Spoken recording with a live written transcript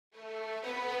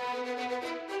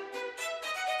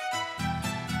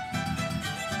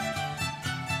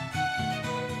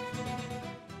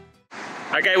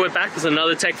Okay, we're back with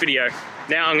another tech video.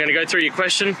 Now I'm going to go through your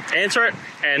question, answer it,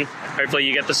 and hopefully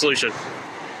you get the solution.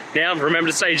 Now remember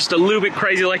to stay just a little bit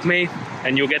crazy like me,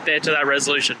 and you'll get there to that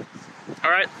resolution.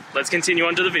 Alright, let's continue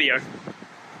on to the video.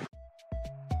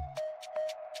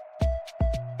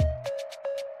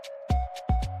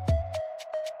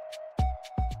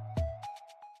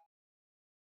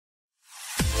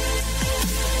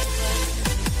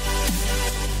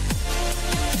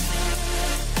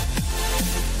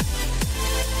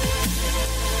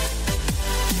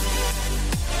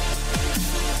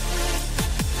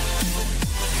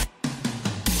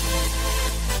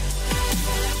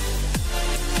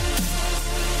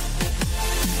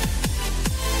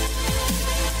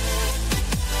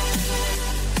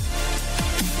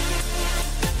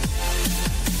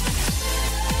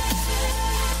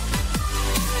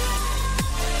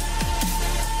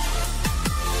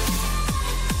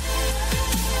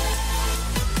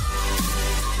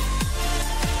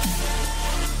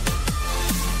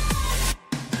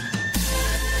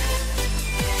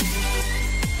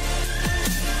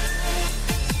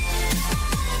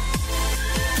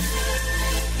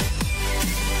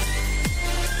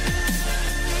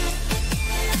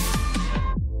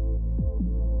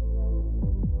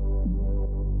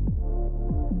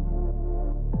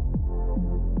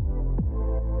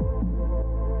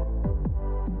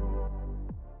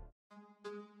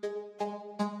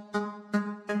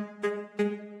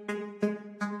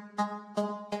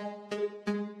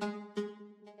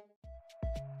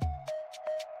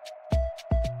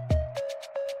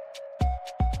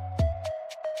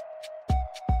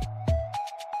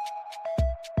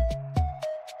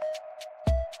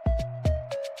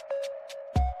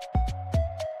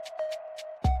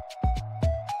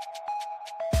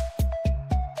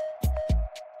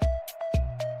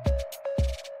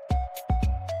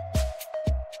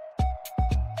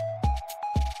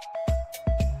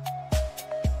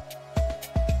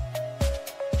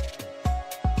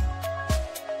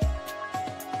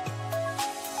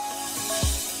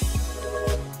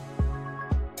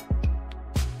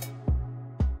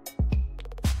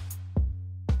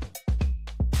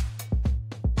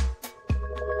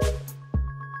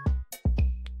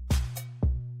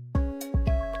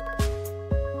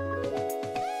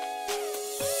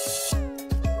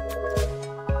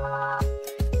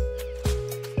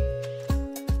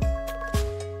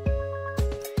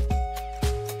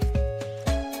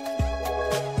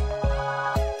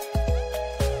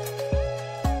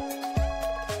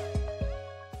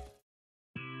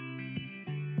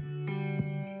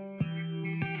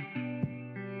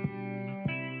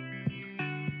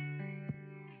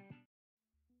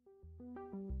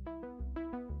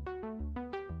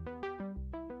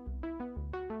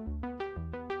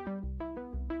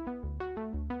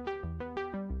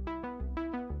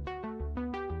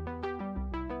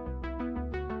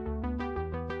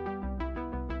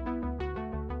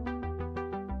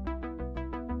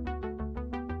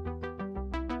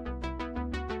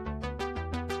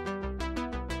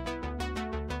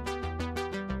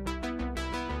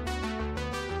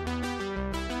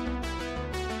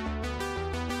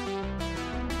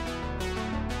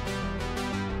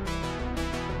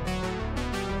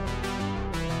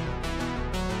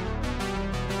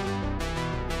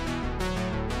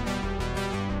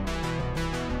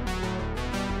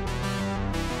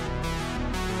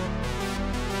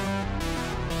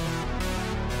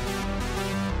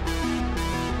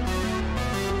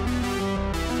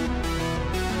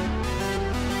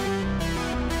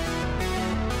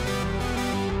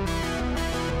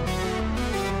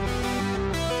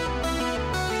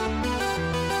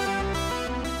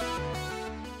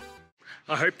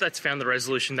 I hope that's found the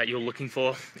resolution that you're looking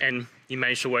for and you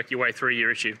managed to work your way through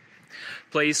your issue.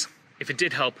 Please, if it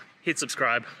did help, hit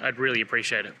subscribe. I'd really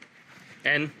appreciate it.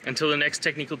 And until the next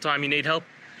technical time you need help,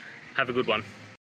 have a good one.